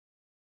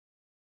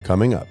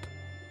Coming up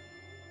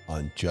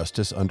on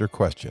Justice Under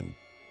Question,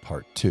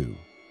 Part 2.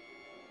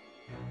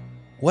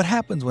 What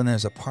happens when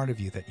there's a part of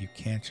you that you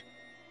can't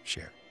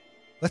share?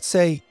 Let's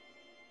say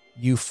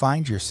you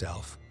find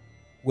yourself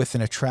with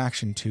an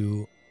attraction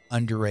to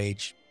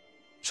underage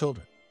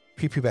children,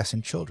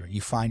 prepubescent children.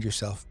 You find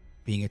yourself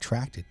being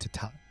attracted to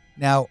Tom.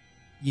 Now,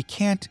 you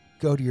can't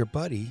go to your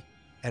buddy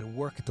at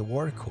work at the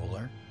water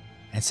cooler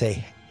and say,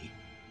 hey,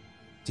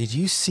 did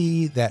you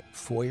see that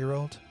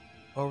 4-year-old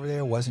over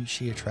there? Wasn't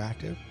she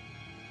attractive?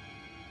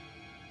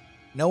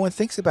 No one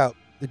thinks about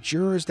the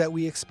jurors that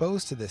we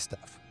expose to this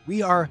stuff.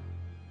 We are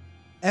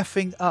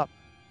effing up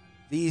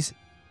these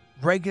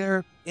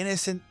regular,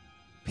 innocent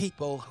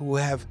people who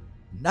have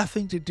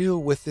nothing to do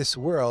with this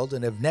world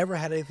and have never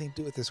had anything to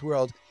do with this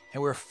world,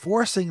 and we're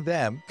forcing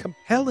them,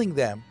 compelling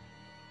them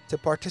to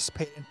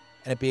participate in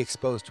and be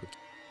exposed to it.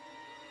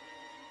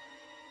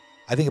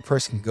 I think a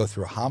person can go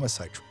through a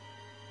homicide trial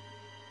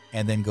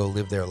and then go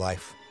live their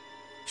life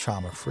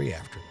trauma-free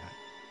after that.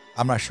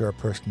 I'm not sure a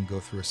person can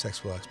go through a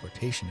sexual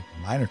exploitation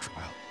in a minor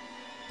trial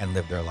and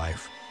live their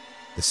life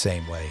the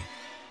same way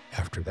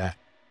after that.